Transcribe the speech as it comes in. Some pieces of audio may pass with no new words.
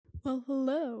Well,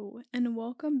 hello, and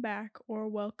welcome back or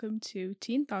welcome to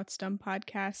Teen Thoughts Dumb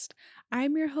podcast.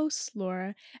 I'm your host,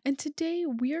 Laura, and today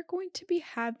we are going to be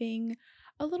having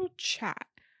a little chat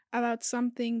about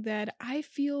something that I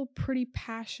feel pretty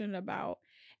passionate about.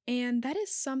 And that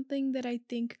is something that I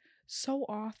think so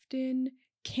often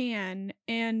can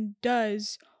and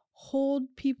does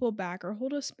hold people back or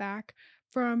hold us back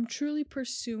from truly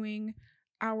pursuing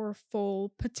our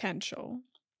full potential.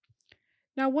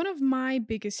 Now, one of my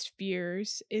biggest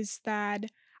fears is that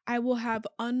I will have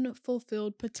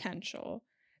unfulfilled potential,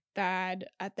 that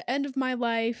at the end of my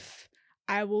life,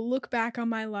 I will look back on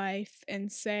my life and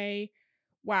say,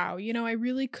 wow,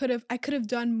 I could have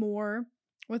done more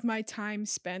with my time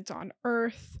spent on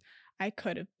earth. I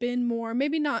could have been more,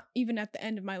 maybe not even at the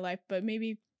end of my life, but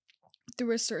maybe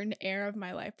through a certain era of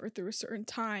my life or through a certain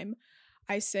time.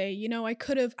 I say, I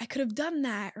could have done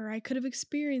that or I could have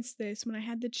experienced this when I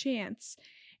had the chance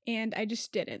and I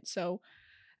just didn't. So,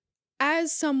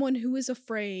 as someone who is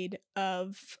afraid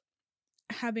of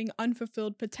having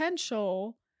unfulfilled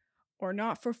potential or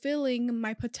not fulfilling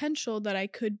my potential that I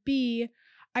could be,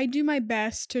 I do my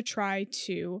best to try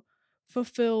to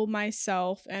fulfill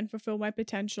myself and fulfill my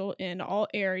potential in all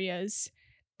areas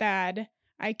that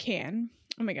I can.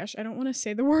 Oh my gosh, I don't want to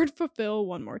say the word fulfill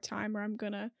one more time or I'm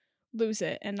going to lose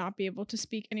it and not be able to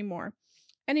speak anymore.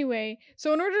 Anyway,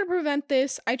 so in order to prevent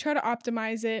this, I try to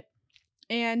optimize it,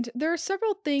 and there are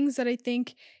several things that I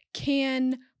think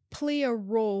can play a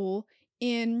role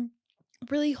in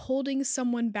really holding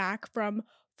someone back from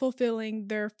fulfilling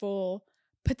their full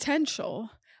potential.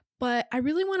 But I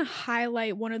really want to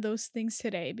highlight one of those things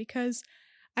today because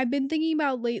I've been thinking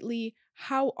about lately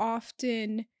how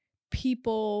often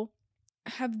people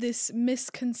have this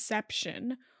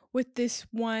misconception with this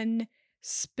one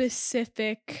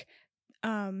specific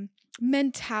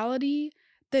mentality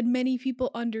that many people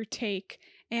undertake.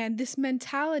 And this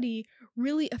mentality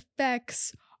really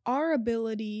affects our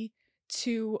ability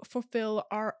to fulfill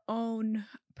our own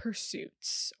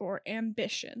pursuits or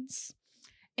ambitions.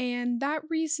 And that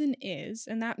reason is,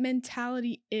 and that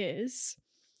mentality is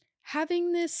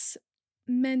having this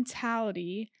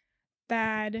mentality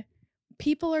that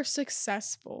people are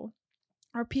successful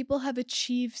or people have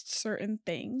achieved certain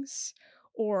things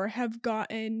or have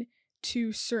gotten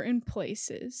to certain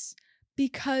places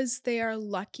because they are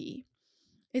lucky.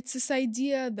 It's this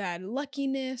idea that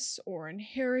luckiness or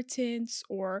inheritance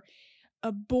or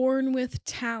a born with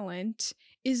talent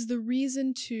is the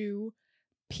reason to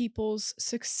people's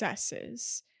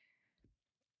successes.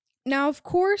 Now, of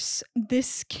course,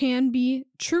 this can be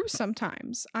true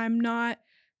sometimes. I'm not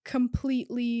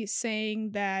completely saying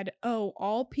that, oh,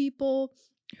 all people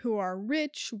who are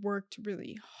rich worked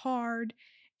really hard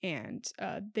and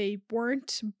they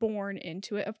weren't born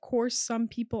into it. Of course, some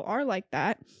people are like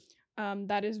that.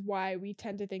 That is why we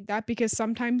tend to think that because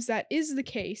sometimes that is the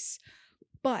case.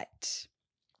 But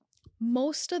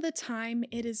most of the time,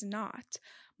 it is not.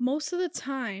 Most of the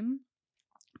time,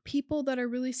 people that are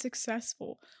really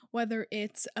successful, whether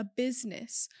it's a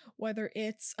business, whether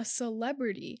it's a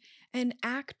celebrity, an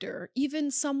actor, even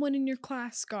someone in your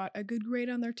class got a good grade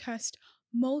on their test,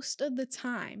 most of the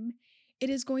time it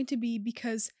is going to be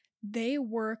because they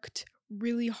worked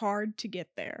really hard to get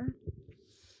there.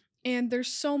 And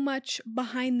there's so much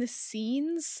behind the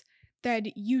scenes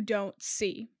that you don't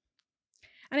see.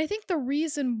 And I think the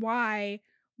reason why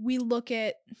we look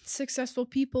at successful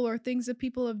people or things that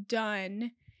people have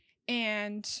done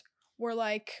and we're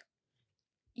like,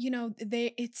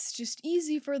 it's just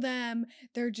easy for them.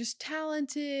 They're just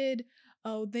talented.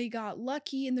 Oh, they got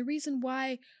lucky. And the reason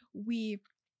why we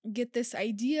get this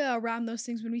idea around those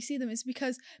things when we see them is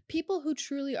because people who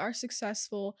truly are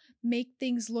successful make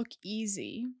things look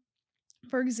easy.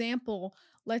 For example,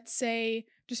 let's say,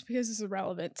 just because this is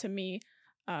relevant to me,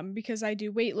 because I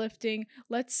do weightlifting,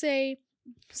 let's say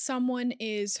someone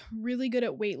is really good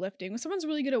at weightlifting. When someone's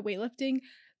really good at weightlifting,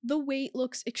 the weight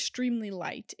looks extremely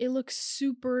light. It looks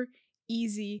super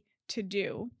easy to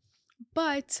do.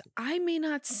 But I may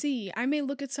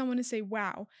look at someone and say,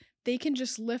 wow, they can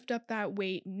just lift up that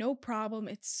weight, no problem.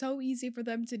 It's so easy for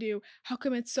them to do. How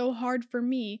come it's so hard for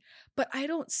me? But I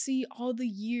don't see all the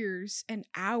years and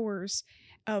hours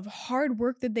of hard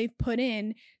work that they've put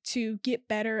in to get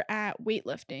better at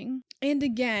weightlifting. And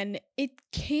again, it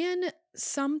can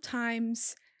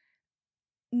sometimes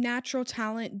natural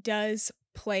talent does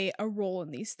play a role in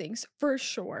these things for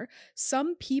sure.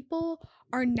 Some people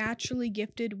are naturally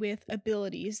gifted with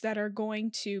abilities that are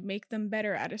going to make them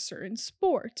better at a certain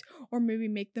sport, or maybe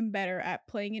make them better at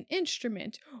playing an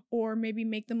instrument, or maybe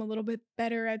make them a little bit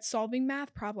better at solving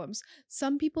math problems.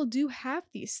 Some people do have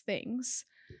these things.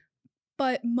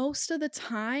 But most of the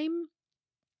time,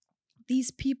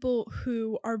 these people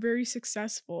who are very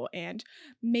successful and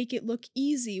make it look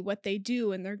easy what they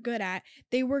do and they're good at,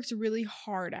 they worked really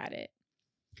hard at it.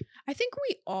 I think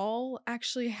we all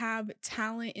actually have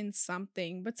talent in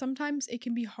something, but sometimes it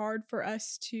can be hard for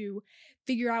us to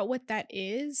figure out what that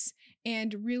is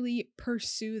and really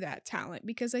pursue that talent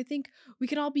because I think we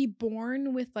can all be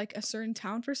born with like a certain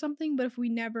talent for something, but if we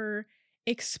never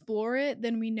explore it,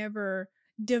 then we never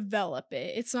develop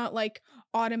it. It's not like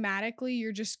automatically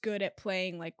you're just good at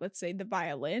playing, like, let's say, the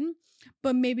violin,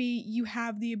 but maybe you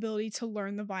have the ability to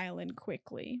learn the violin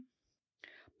quickly.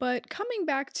 But coming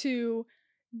back to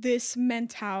this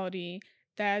mentality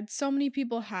that so many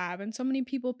people have and so many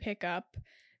people pick up,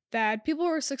 that people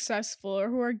who are successful or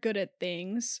who are good at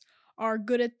things are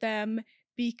good at them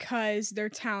because they're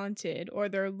talented or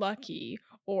they're lucky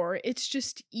or it's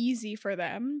just easy for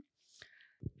them.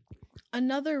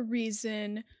 Another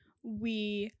reason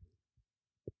we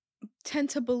tend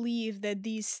to believe that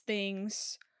these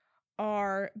things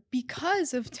are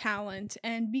because of talent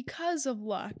and because of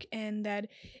luck, and that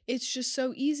it's just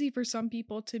so easy for some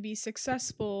people to be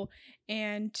successful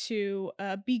and to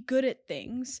be good at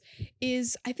things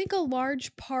is I think a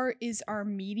large part is our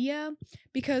media,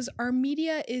 because our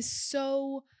media is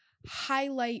so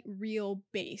highlight reel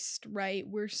based, right?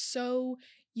 We're so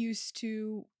used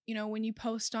to, when you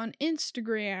post on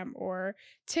Instagram or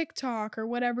TikTok or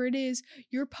whatever it is,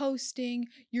 you're posting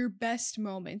your best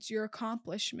moments, your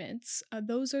accomplishments.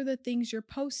 Those are the things you're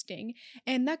posting.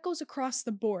 And that goes across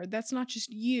the board. That's not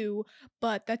just you,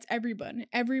 but that's everyone.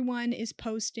 Everyone is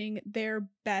posting their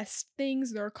best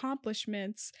things, their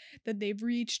accomplishments that they've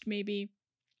reached. Maybe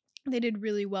they did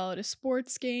really well at a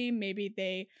sports game. Maybe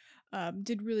they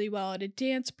did really well at a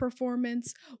dance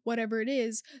performance, whatever it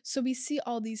is. So we see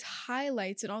all these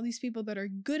highlights and all these people that are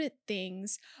good at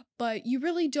things, but you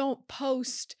really don't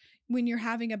post when you're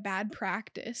having a bad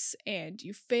practice and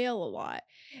you fail a lot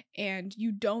and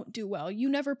you don't do well. You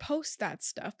never post that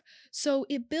stuff. So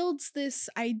it builds this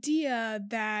idea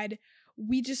that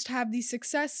we just have these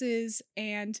successes,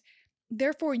 and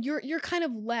therefore you're kind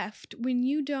of left when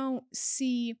you don't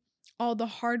see all the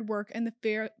hard work and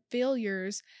the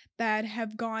failures that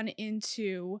have gone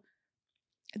into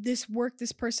this work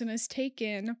this person has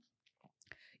taken.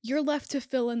 You're left to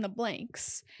fill in the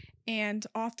blanks. And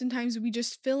oftentimes we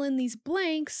just fill in these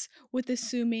blanks with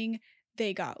assuming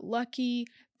they got lucky,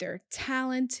 they're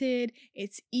talented,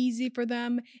 it's easy for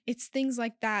them. It's things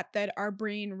like that that our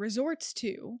brain resorts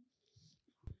to.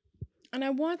 And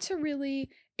I want to really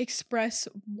express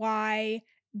why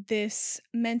this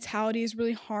mentality is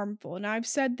really harmful. And I've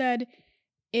said that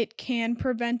it can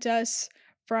prevent us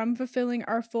from fulfilling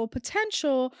our full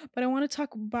potential, but I want to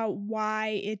talk about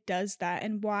why it does that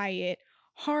and why it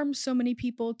harms so many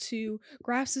people to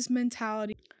grasp this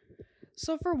mentality.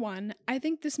 So, for one, I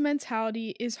think this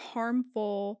mentality is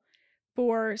harmful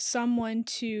for someone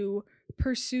to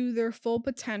pursue their full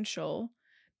potential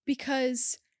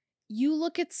because you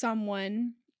look at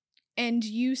someone and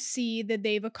you see that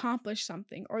they've accomplished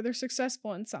something or they're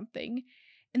successful in something.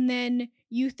 And then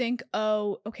you think,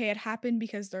 oh, okay, it happened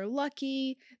because they're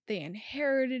lucky, they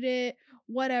inherited it,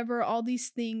 whatever, all these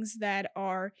things that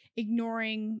are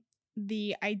ignoring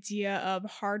the idea of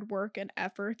hard work and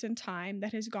effort and time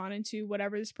that has gone into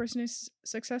whatever this person is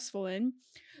successful in.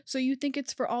 So you think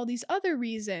it's for all these other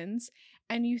reasons,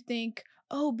 and you think,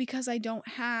 oh, because I don't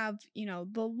have,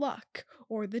 the luck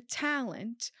or the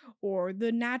talent or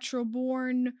the natural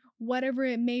born, whatever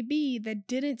it may be, that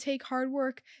didn't take hard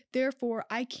work. Therefore,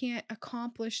 I can't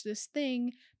accomplish this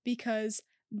thing because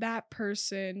that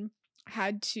person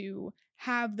had to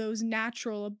have those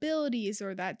natural abilities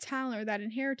or that talent or that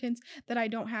inheritance that I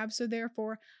don't have. So,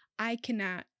 therefore, I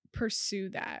cannot pursue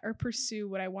that or pursue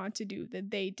what I want to do that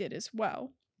they did as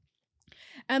well.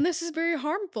 And this is very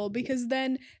harmful because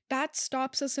then that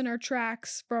stops us in our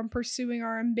tracks from pursuing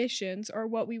our ambitions or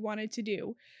what we wanted to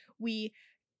do. We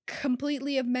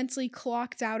completely have mentally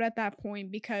clocked out at that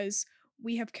point because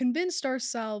we have convinced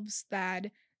ourselves that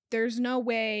there's no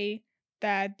way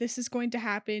that this is going to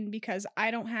happen because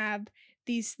I don't have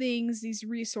these things, these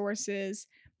resources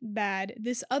that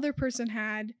this other person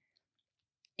had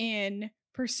in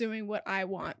pursuing what I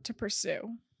want to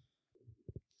pursue.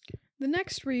 The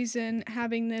next reason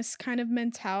having this kind of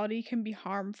mentality can be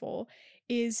harmful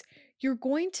is you're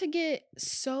going to get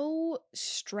so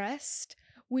stressed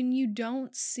when you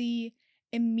don't see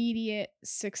immediate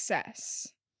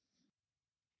success.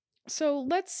 So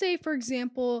let's say, for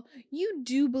example, you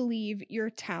do believe you're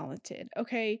talented,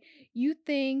 okay? You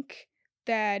think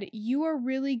that you are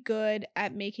really good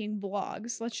at making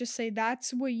vlogs. Let's just say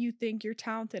that's what you think you're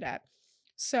talented at.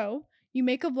 So You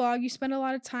make a vlog, you spend a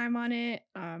lot of time on it,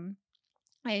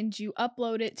 and you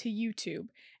upload it to YouTube.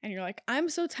 And you're like, I'm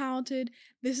so talented.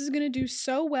 This is going to do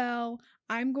so well.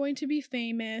 I'm going to be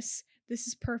famous. This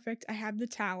is perfect. I have the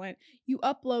talent. You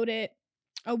upload it.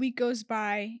 A week goes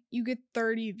by. You get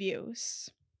 30 views.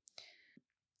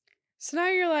 So now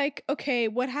you're like, okay,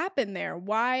 what happened there?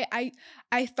 Why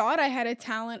I thought I had a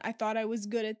talent. I thought I was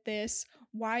good at this.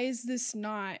 Why is this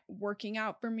not working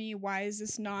out for me? Why is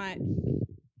this not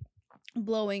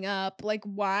blowing up? Like,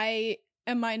 why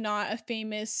am I not a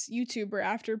famous YouTuber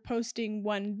after posting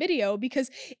one video? Because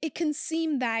it can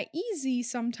seem that easy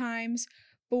sometimes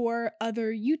for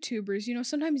other YouTubers.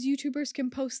 Sometimes YouTubers can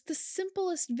post the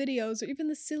simplest videos or even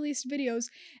the silliest videos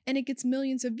and it gets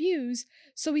millions of views.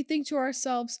 So we think to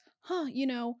ourselves,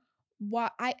 why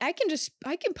I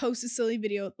can post a silly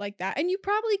video like that. And you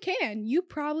probably can. You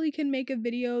probably can make a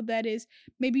video that is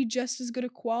maybe just as good a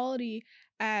quality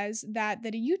as that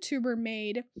a YouTuber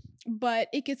made, but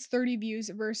it gets 30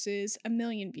 views versus a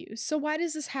million views. So why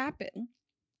does this happen?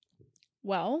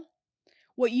 Well,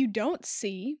 what you don't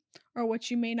see, or what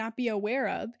you may not be aware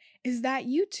of, is that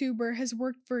YouTuber has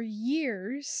worked for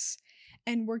years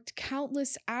and worked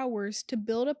countless hours to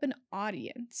build up an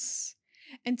audience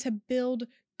and to build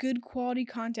good quality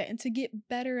content and to get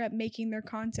better at making their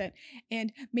content.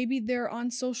 And maybe they're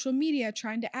on social media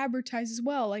trying to advertise as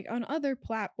well, like on other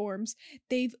platforms.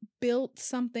 They've built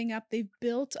something up, they've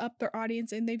built up their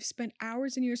audience, and they've spent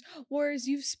hours and years, whereas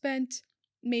you've spent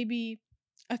maybe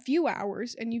a few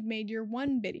hours and you've made your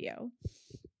one video.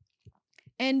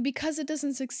 And because it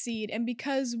doesn't succeed, and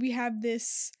because we have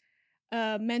this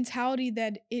mentality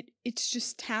that it's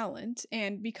just talent,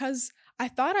 and because I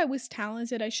thought I was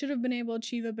talented, I should have been able to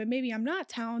achieve it, but maybe I'm not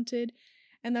talented,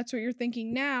 and that's what you're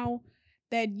thinking now,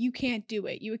 that you can't do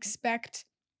it. You expect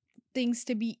things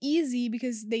to be easy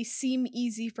because they seem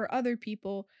easy for other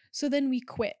people, so then we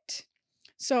quit.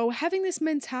 So having this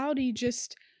mentality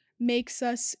just makes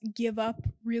us give up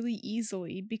really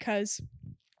easily because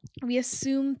we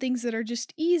assume things that are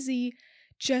just easy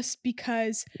just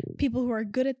because people who are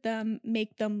good at them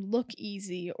make them look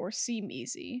easy or seem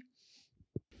easy.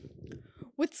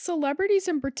 With celebrities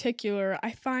in particular,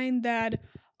 I find that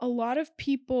a lot of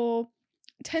people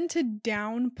tend to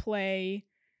downplay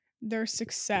their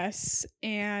success,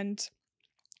 and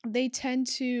they tend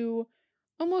to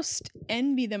almost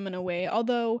envy them in a way.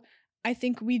 Although I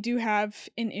think we do have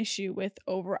an issue with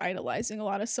over idolizing a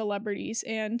lot of celebrities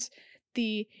and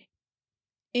the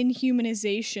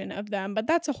inhumanization of them, but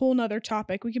that's a whole nother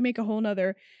topic. We can make a whole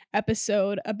nother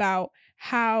episode about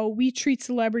how we treat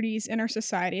celebrities in our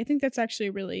society. I think that's actually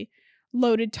a really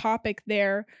loaded topic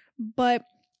there. But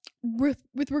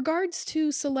with regards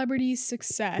to celebrities'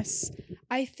 success,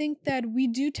 I think that we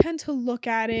do tend to look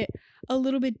at it a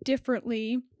little bit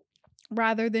differently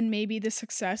rather than maybe the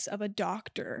success of a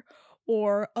doctor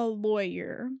or a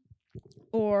lawyer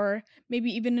or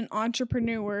maybe even an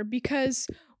entrepreneur, because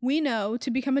we know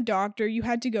to become a doctor, you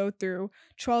had to go through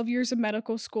 12 years of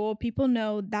medical school. People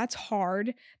know that's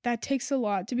hard. That takes a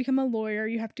lot. To become a lawyer,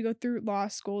 you have to go through law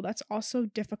school. That's also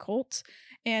difficult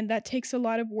and that takes a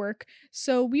lot of work.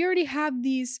 So we already have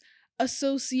these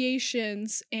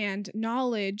associations and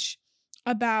knowledge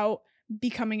about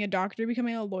becoming a doctor,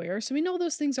 becoming a lawyer. So we know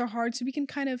those things are hard. So we can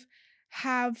kind of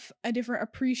have a different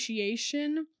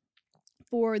appreciation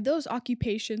for those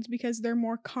occupations because they're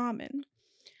more common.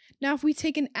 Now, if we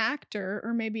take an actor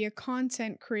or maybe a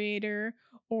content creator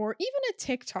or even a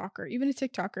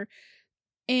TikToker,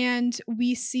 and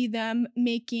we see them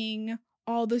making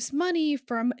all this money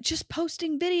from just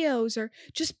posting videos or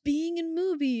just being in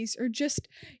movies or just,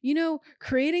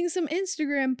 creating some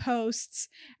Instagram posts.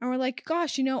 And we're like,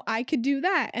 gosh, I could do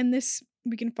that. And this,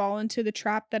 we can fall into the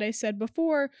trap that I said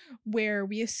before, where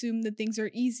we assume that things are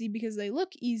easy because they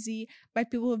look easy by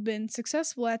people who have been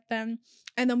successful at them.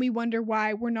 And then we wonder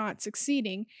why we're not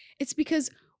succeeding. It's because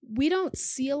we don't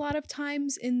see a lot of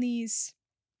times in these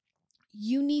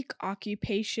unique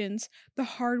occupations the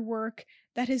hard work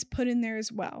that is put in there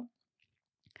as well.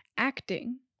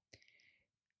 Acting.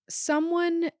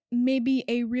 Someone may be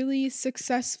a really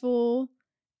successful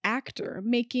actor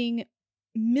making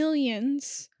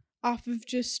millions off of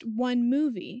just one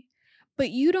movie, but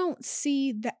you don't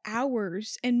see the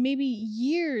hours and maybe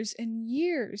years and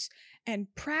years and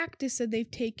practice that they've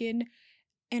taken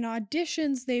and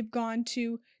auditions they've gone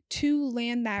to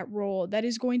land that role that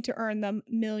is going to earn them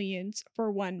millions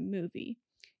for one movie.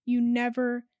 You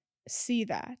never see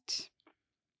that.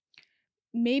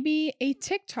 Maybe a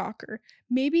TikToker,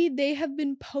 maybe they have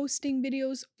been posting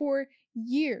videos for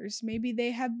years. Maybe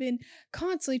they have been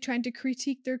constantly trying to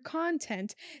critique their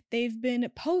content. They've been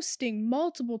posting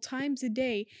multiple times a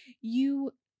day.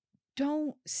 You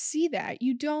don't see that.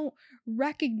 You don't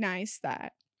recognize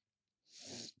that.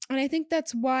 And I think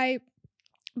that's why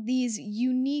these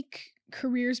unique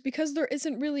careers, because there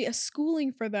isn't really a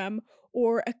schooling for them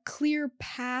or a clear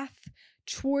path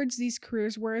towards these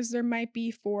careers, whereas there might be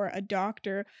for a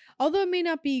doctor, although it may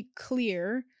not be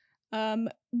clear.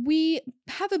 We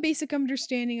have a basic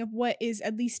understanding of what is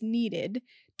at least needed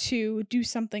to do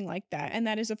something like that, and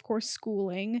that is, of course,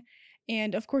 schooling.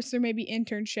 And of course, there may be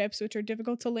internships, which are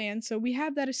difficult to land. So we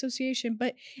have that association,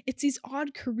 but it's these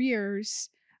odd careers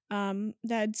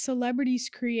that celebrities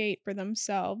create for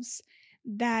themselves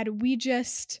that we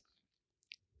just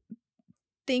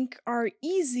think are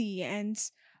easy and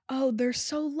oh, they're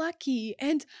so lucky.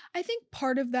 And I think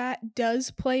part of that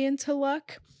does play into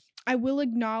luck. I will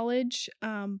acknowledge,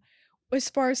 as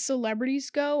far as celebrities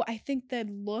go, I think that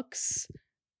looks,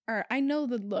 or I know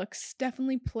that looks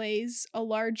definitely plays a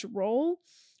large role,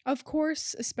 of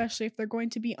course, especially if they're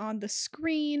going to be on the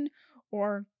screen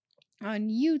or on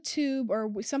YouTube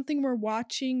or something we're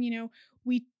watching.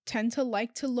 We tend to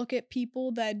like to look at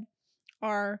people that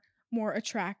are more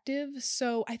attractive.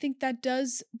 So I think that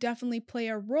does definitely play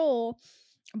a role,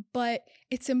 but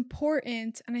it's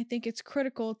important and I think it's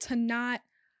critical to not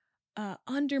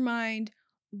undermine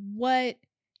what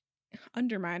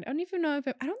undermine. I don't even know if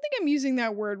I don't think I'm using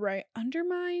that word right.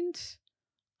 Undermined,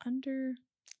 under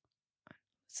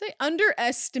say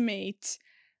underestimate.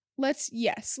 Let's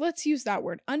use that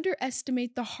word.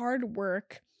 Underestimate the hard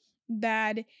work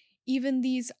that even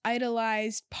these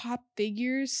idolized pop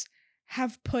figures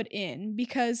have put in,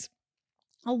 because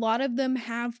a lot of them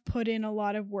have put in a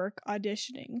lot of work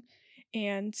auditioning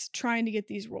and trying to get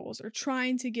these roles or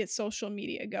trying to get social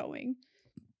media going.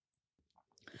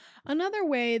 Another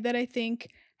way that I think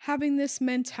having this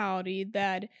mentality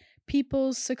that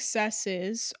people's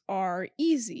successes are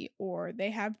easy or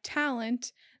they have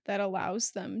talent that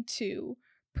allows them to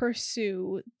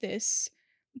pursue this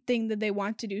thing that they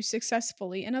want to do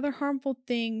successfully. Another harmful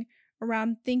thing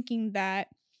around thinking that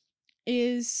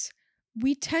is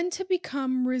we tend to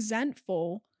become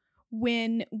resentful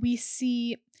when we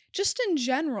see, just in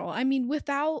general, I mean,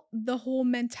 without the whole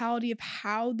mentality of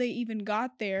how they even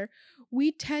got there,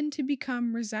 we tend to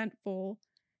become resentful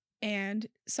and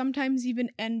sometimes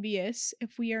even envious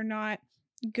if we are not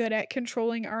good at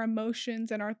controlling our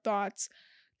emotions and our thoughts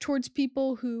towards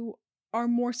people who are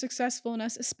more successful than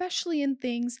us, especially in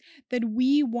things that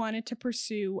we wanted to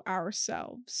pursue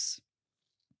ourselves.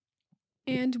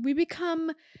 And we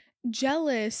become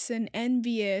jealous and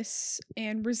envious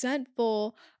and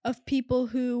resentful of people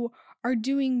who are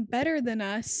doing better than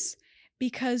us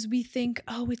because we think,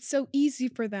 oh, it's so easy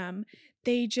for them.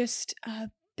 They're just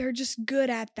good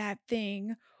at that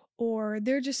thing, or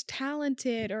they're just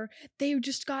talented, or they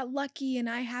just got lucky and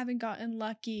I haven't gotten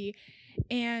lucky.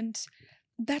 And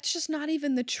that's just not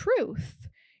even the truth.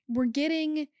 We're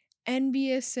getting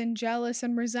envious and jealous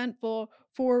and resentful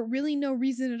for really no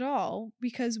reason at all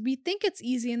because we think it's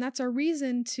easy and that's our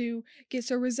reason to get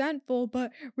so resentful,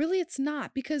 but really it's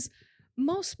not, because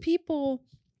most people,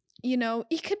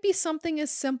 it could be something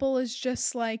as simple as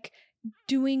just like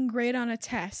doing great on a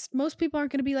test. Most people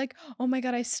aren't going to be like, "Oh my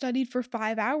god, I studied for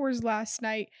 5 hours last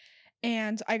night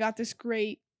and I got this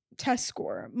great test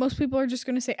score." Most people are just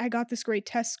going to say, "I got this great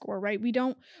test score," right? We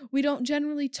don't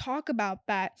generally talk about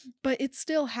that, but it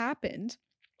still happened.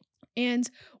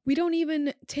 And we don't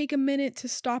even take a minute to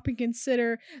stop and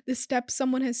consider the steps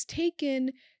someone has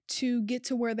taken to get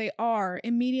to where they are.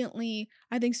 Immediately,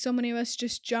 I think so many of us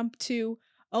just jump to,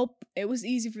 "Oh, it was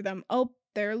easy for them. Oh,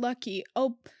 they're lucky.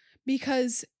 Oh,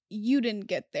 because you didn't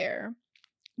get there."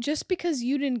 Just because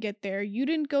you didn't get there, you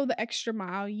didn't go the extra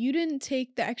mile, you didn't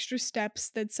take the extra steps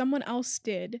that someone else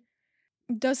did,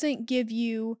 doesn't give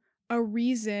you a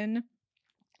reason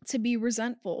to be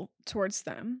resentful towards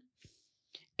them.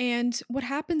 And what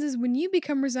happens is when you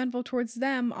become resentful towards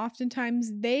them,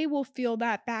 oftentimes they will feel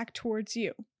that back towards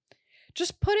you.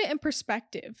 Just put it in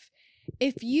perspective.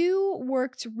 If you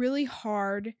worked really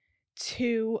hard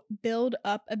to build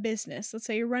up a business, let's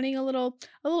say you're running a little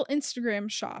Instagram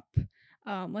shop.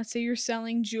 Let's say you're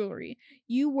selling jewelry.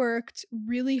 You worked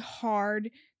really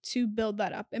hard to build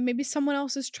that up, and maybe someone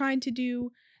else is trying to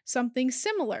do something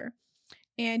similar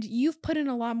and you've put in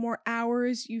a lot more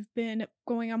hours, you've been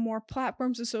going on more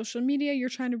platforms of social media, you're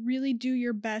trying to really do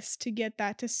your best to get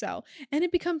that to sell, and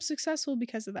it becomes successful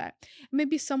because of that.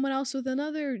 Maybe someone else with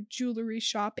another jewelry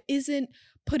shop isn't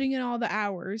putting in all the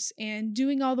hours and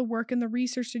doing all the work and the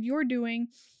research that you're doing,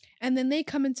 and then they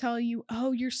come and tell you,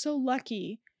 "Oh, you're so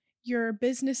lucky. your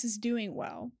business is doing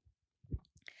well.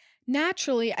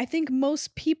 Naturally, I think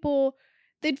most people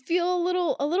they'd feel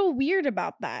a little weird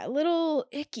about that, a little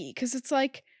icky cuz it's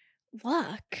like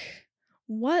luck.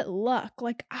 What luck?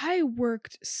 Like I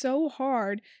worked so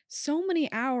hard, so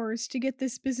many hours to get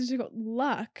this business to go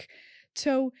luck.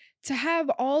 So to have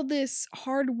all this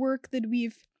hard work that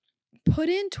we've put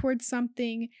in towards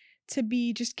something to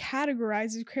be just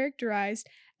categorized and characterized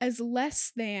as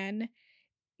less than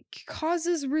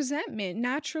causes resentment.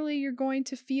 Naturally, you're going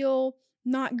to feel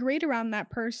not great around that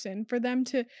person for them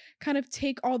to kind of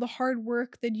take all the hard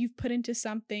work that you've put into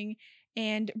something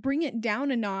and bring it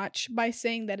down a notch by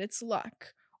saying that it's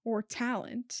luck or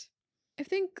talent. I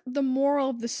think the moral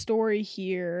of the story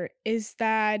here is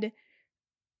that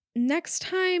next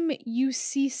time you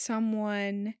see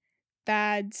someone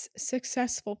that's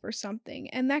successful for something,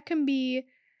 and that can be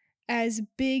as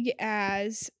big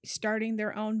as starting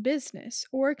their own business,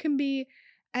 or it can be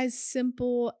as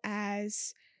simple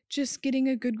as just getting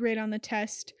a good grade on the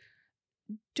test.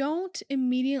 Don't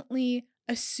immediately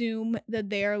assume that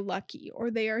they are lucky or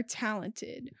they are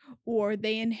talented or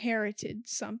they inherited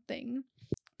something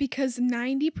because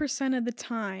 90% of the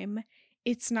time,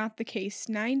 it's not the case.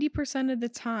 90% of the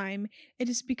time, it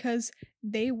is because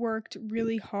they worked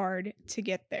really hard to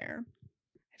get there.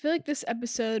 I feel like this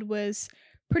episode was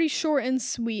pretty short and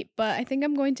sweet, but I think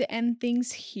I'm going to end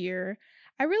things here.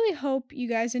 I really hope you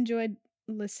guys enjoyed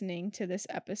listening to this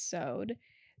episode.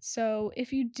 So,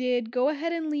 if you did, go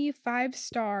ahead and leave 5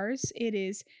 stars. It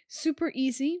is super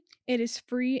easy, it is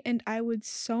free, and I would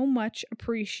so much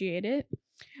appreciate it.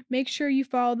 Make sure you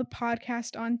follow the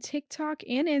podcast on TikTok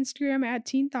and Instagram at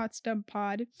Teen Thoughts Dumb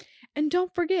Pod. And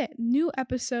don't forget, new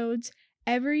episodes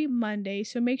every Monday.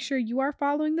 So make sure you are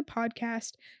following the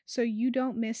podcast so you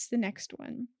don't miss the next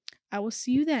one. I will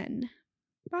see you then.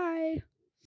 Bye.